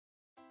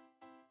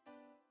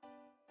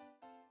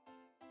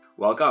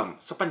Welcome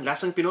sa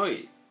Panlasang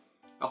Pinoy!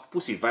 Ako po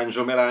si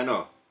Vanjo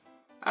Merano.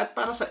 At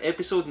para sa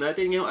episode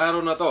natin ngayong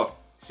araw na to,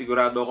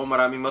 sigurado ako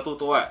maraming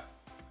matutuwa.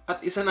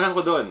 At isa na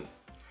ako doon.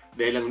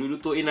 Dahil ang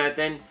lulutuin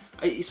natin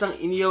ay isang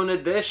inihaw na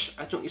dish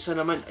at yung isa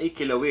naman ay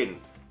kilawin.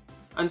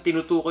 Ang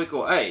tinutukoy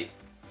ko ay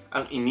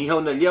ang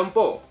inihaw na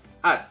liempo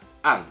at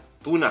ang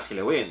tuna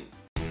kilawin.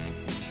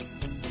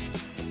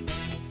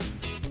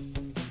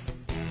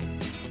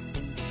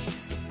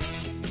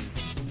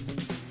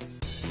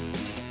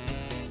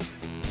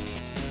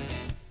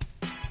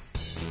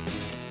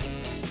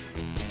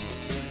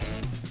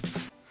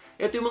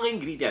 Ito yung mga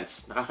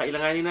ingredients na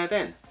kakailanganin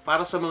natin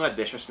para sa mga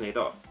dishes na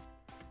ito.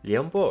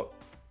 Liempo,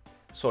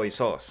 soy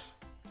sauce,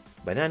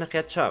 banana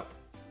ketchup,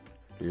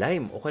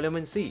 lime o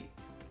calamansi,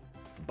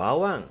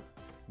 bawang,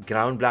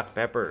 ground black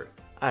pepper,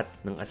 at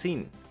ng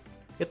asin.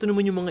 Ito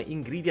naman yung mga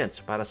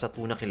ingredients para sa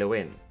tuna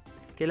kilawin.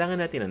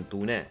 Kailangan natin ng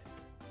tuna,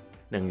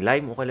 ng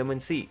lime o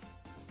calamansi,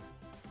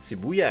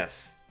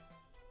 sibuyas,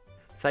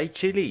 Thai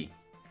chili,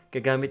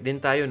 gagamit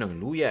din tayo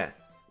ng luya,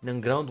 ng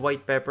ground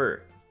white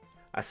pepper,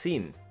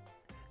 asin,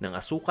 ng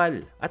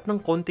asukal at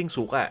ng konting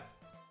suka.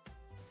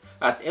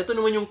 At ito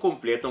naman yung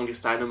kumpletong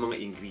listahan ng mga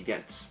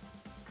ingredients,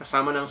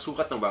 kasama ng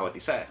sukat ng bawat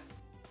isa.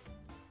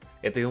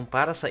 Ito yung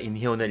para sa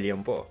inihaw na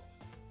liempo.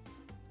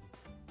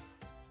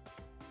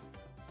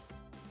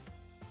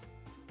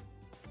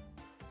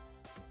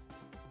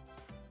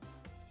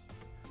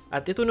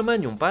 At ito naman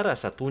yung para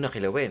sa tuna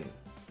kilawin.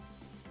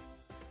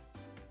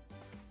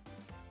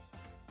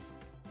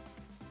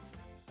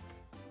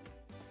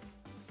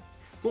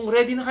 Kung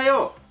ready na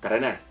kayo,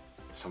 tara na!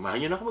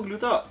 Samahan nyo na ako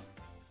magluto.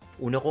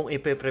 Una kong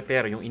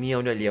ipe-prepare yung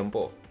inihaw na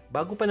liempo.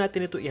 Bago pa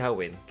natin ito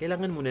ihawin,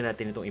 kailangan muna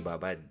natin itong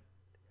ibabad.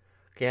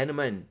 Kaya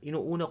naman,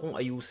 inuuna kong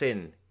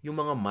ayusin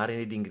yung mga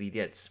marinade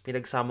ingredients.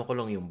 Pinagsama ko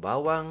lang yung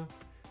bawang,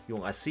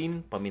 yung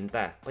asin,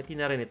 paminta, pati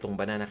na rin itong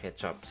banana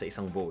ketchup sa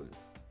isang bowl.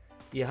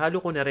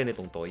 Ihalo ko na rin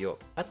itong toyo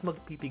at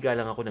magpipiga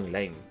lang ako ng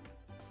lime.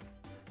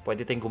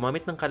 Pwede tayong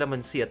gumamit ng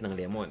calamansi at ng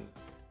lemon.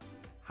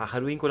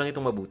 Hahaluin ko lang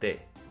itong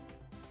mabuti.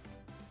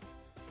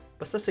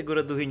 Basta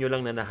siguraduhin nyo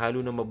lang na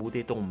nahalo na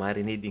mabuti itong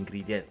marinade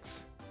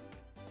ingredients.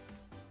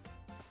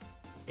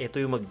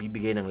 Ito yung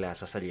magbibigay ng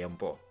lasa sa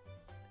liempo.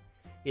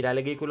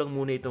 Ilalagay ko lang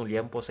muna itong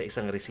liempo sa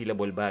isang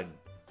resealable bag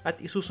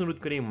at isusunod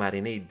ko na yung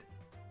marinade.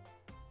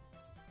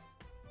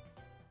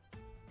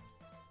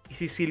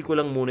 Isisil ko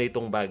lang muna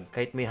itong bag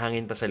kahit may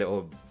hangin pa sa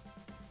loob.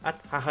 At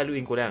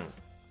hahaluin ko lang.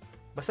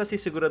 Basta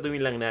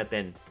sisiguraduhin lang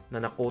natin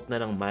na na-coat na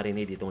ng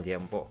marinade itong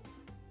liempo.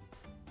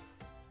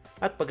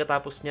 At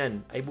pagkatapos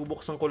niyan, ay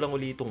bubuksan ko lang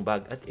ulit itong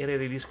bag at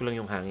i-release ko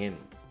lang yung hangin.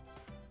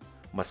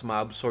 Mas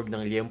ma-absorb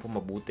ng liempo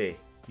mabuti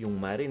yung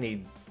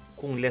marinade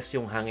kung less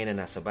yung hangin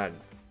na nasa bag.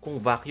 Kung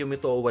vacuum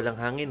ito o walang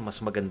hangin,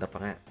 mas maganda pa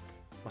nga.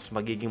 Mas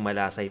magiging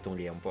malasa itong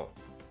liempo.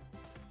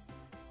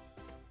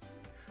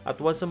 At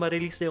once na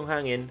ma-release na yung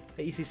hangin,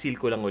 ay isisil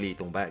ko lang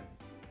ulit itong bag.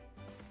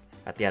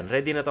 At yan,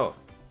 ready na to.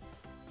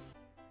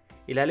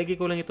 Ilalagay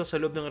ko lang ito sa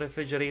loob ng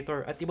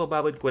refrigerator at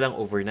ibababad ko lang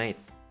overnight.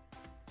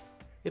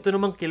 Ito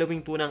namang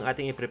kilawing tuna ang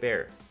ating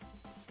i-prepare.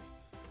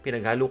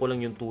 Pinaghalo ko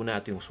lang yung tuna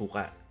at yung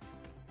suka.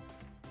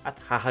 At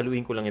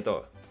hahaluin ko lang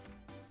ito.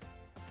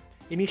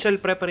 Initial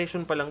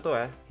preparation pa lang to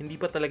hindi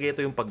pa talaga ito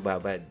yung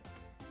pagbabad.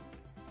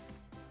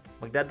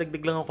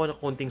 Magdadagdag lang ako ng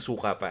konting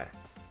suka pa.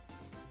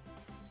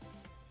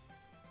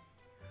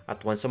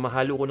 At once na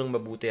mahalo ko ng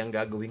mabuti, ang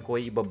gagawin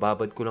ko ay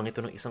ibababad ko lang ito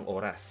ng 1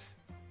 oras.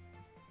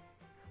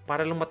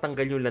 Para lang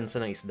matanggal yung lansa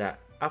ng isda.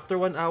 After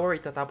 1 hour,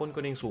 itatapon ko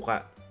na yung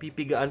suka.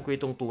 Pipigaan ko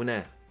itong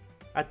tuna.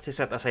 At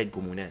siset aside ko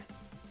muna.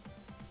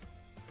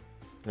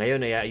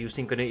 Ngayon ay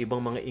ayusin ko na yung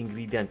ibang mga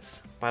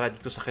ingredients para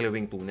dito sa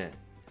kilawing tuna.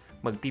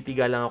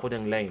 Magpipiga lang ako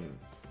ng lime.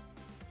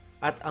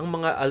 At ang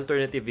mga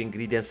alternative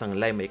ingredients ng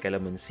lime ay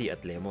calamansi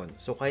at lemon.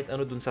 So kahit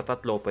ano dun sa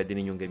tatlo pwede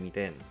ninyong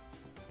gamitin.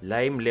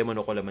 Lime, lemon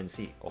o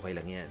calamansi, okay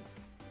lang yan.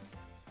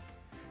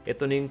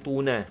 Ito na yung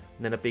tuna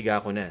na napiga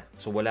ko na.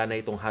 So wala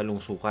na itong halong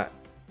suka.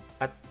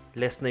 At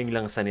less na yung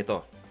langsa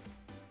nito.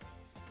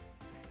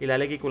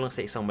 Ilalagay ko lang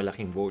sa isang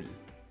malaking bowl.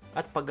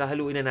 At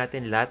paghahaluin na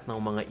natin lahat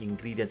ng mga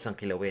ingredients ng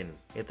kilawin.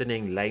 Ito na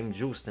yung lime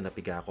juice na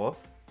napiga ko.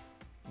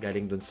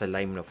 Galing dun sa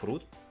lime na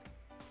fruit.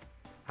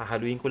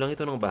 Hahaluin ko lang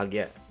ito ng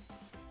bahagya.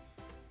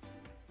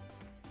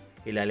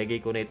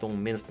 Ilalagay ko na itong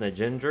minced na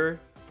ginger,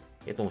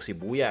 itong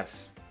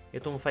sibuyas,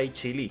 itong Thai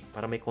chili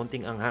para may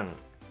konting anghang,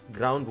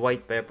 ground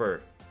white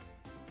pepper,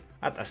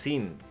 at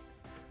asin.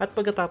 At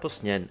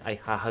pagkatapos niyan ay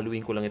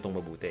hahaluin ko lang itong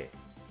mabuti.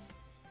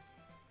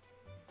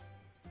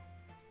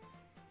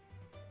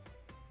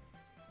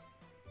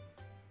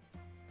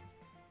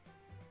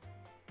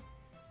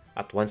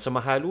 At once na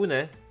mahalo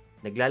na,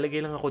 naglalagay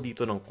lang ako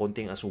dito ng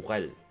konting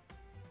asukal.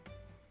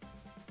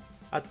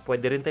 At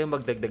pwede rin tayong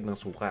magdagdag ng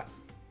suka.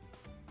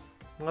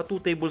 Mga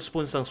 2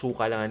 tablespoons ng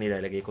suka lang ang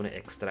nilalagay ko na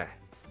extra.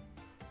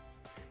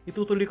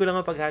 Itutuloy ko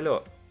lang ang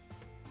paghalo.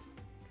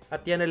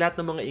 At yan na lahat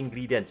ng mga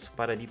ingredients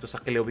para dito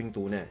sa kilawing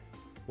tuna.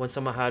 Once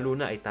na mahalo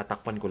na ay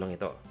tatakpan ko lang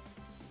ito.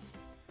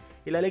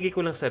 Ilalagay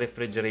ko lang sa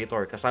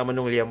refrigerator kasama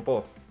ng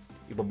liempo.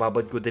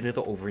 Ibababad ko din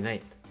ito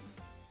overnight.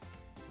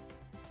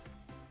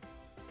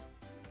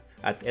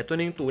 At eto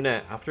na yung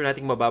tuna, after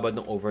nating mababad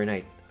ng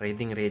overnight,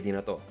 ready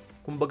na to.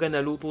 Kumbaga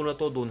naluto na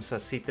to dun sa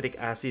citric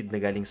acid na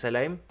galing sa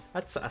lime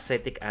at sa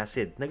acetic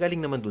acid na galing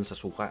naman dun sa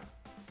suka.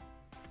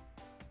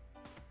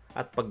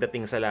 At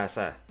pagdating sa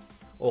lasa,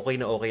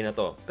 okay na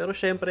to. Pero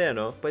syempre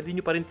pwede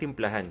nyo pa rin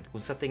timplahan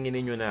kung sa tingin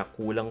niyo na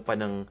kulang pa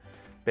ng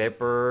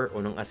pepper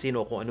o ng asin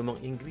o kung anumang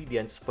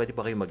ingredients, pwede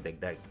pa kayo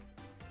magdagdag.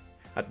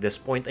 At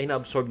this point ay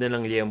na-absorb na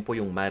ng liempo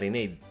yung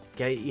marinade,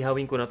 kaya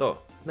iihawin ko na to.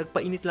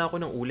 Nagpainit lang ako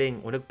ng uling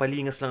o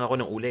nagpalingas lang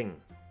ako ng uling.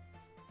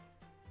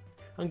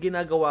 Ang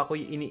ginagawa ko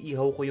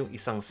iniihaw ko yung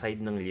isang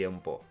side ng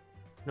liempo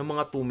ng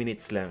mga 2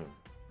 minutes lang.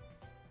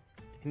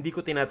 Hindi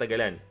ko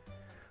tinatagalan.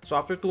 So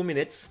after 2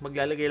 minutes,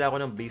 maglalagay lang ako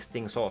ng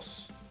basting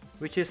sauce,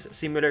 which is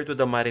similar to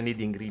the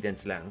marinade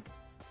ingredients lang.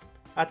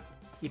 At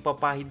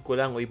ipapahid ko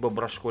lang o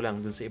ibabrush ko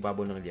lang dun sa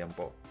ibabaw ng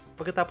liempo.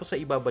 Pagkatapos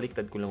ay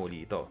ibabaliktad ko lang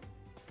uli ito.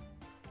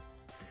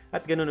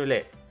 At ganun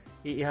uli,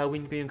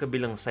 iihawin ko yung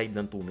kabilang side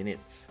ng 2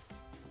 minutes.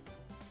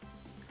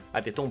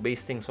 At itong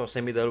basting sauce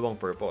ay may dalawang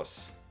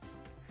purpose.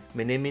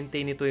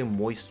 Mene-maintain ito yung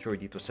moisture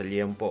dito sa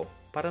liempo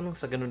para nang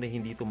sa ganun ay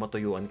hindi ito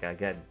matuyuan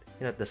kaagad.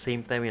 And at the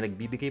same time ay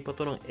nagbibigay pa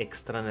ito ng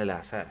extra na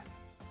lasa.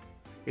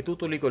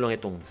 Itutuloy ko lang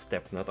itong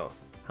step na to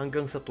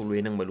hanggang sa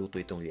tuloy ng maluto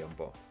itong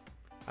liempo.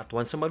 At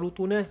once na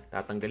maluto na,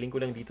 tatanggalin ko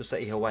lang dito sa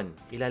ihawan.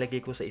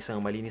 Ilalagay ko sa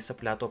isang malinis sa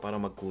plato para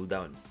mag-cool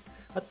down.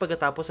 At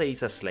pagkatapos ay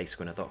isa-slice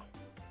ko na to.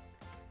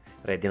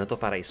 Ready na to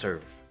para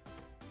i-serve.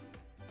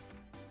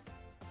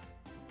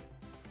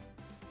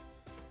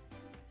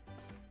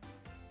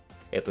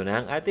 Ito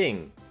na ang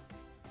ating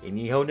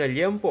inihaw na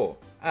liempo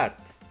at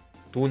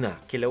tuna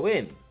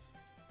kilawin.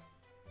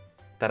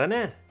 Tara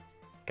na,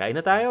 kain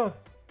na tayo!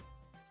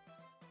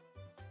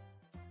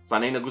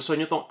 Sana'y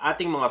nagustuhan nyo tong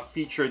ating mga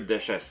featured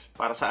dishes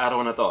para sa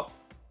araw na to.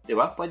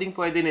 Diba?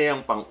 Pwedeng-pwede na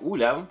yung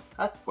pang-ulam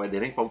at pwede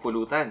rin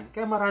pang-pulutan.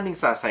 Kaya maraming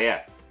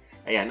sasaya.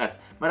 Ayan,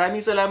 at maraming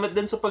salamat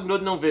din sa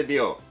pagnood ng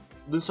video.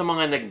 Dun sa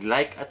mga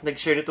nag-like at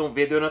nag-share nitong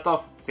video na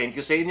to, thank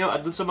you sa inyo.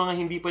 At dun sa mga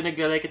hindi pa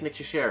nag-like at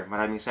nag-share,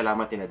 maraming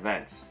salamat in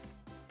advance.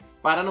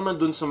 Para naman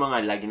dun sa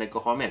mga lagi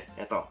nagko-comment,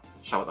 eto,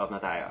 shoutout na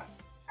tayo.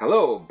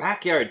 Hello,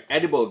 Backyard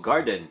Edible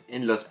Garden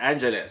in Los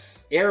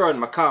Angeles. Aaron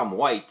Macam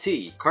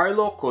YT,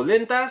 Carlo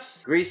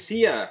Colintas,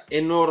 Gracia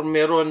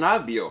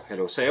Enormeronabio.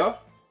 Hello sa'yo.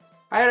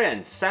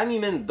 Iren Sammy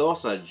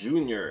Mendoza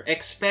Jr.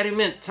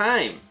 Experiment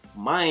Time.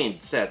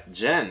 Mindset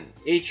Jen.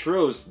 H.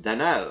 Rose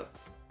Danal.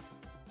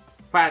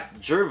 Fat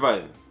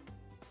Jervan.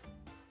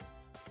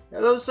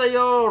 Hello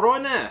sa'yo,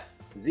 Rona.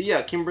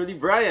 Zia Kimberly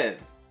Bryan.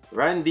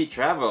 Randy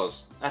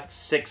Travels at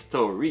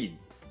Sexto Reed.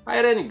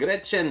 Iren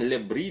Gretchen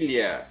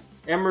Lebrilia.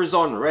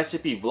 Emerson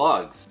Recipe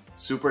Vlogs.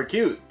 Super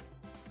Cute.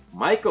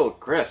 Michael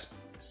Crisp.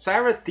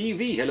 Sarah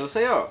TV. Hello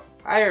sa'yo.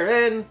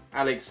 Iren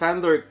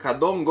Alexander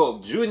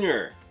Kadongog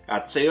Jr.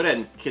 At sa'yo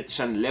rin,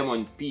 Kitchen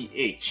Lemon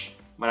PH.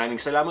 Maraming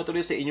salamat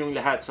ulit sa inyong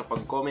lahat sa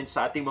pag-comment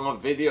sa ating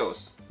mga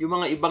videos.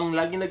 Yung mga ibang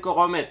lagi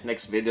nagko-comment,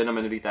 next video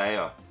naman ulit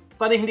tayo.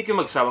 Sana hindi kayo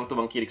magsawang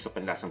tumangkilik sa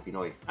Panlasang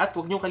Pinoy. At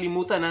huwag niyong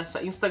kalimutan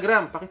sa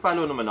Instagram,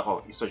 pakifollow naman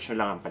ako. I-search nyo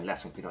lang ang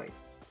Panlasang Pinoy.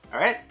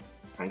 Alright?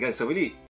 Hanggang sa muli!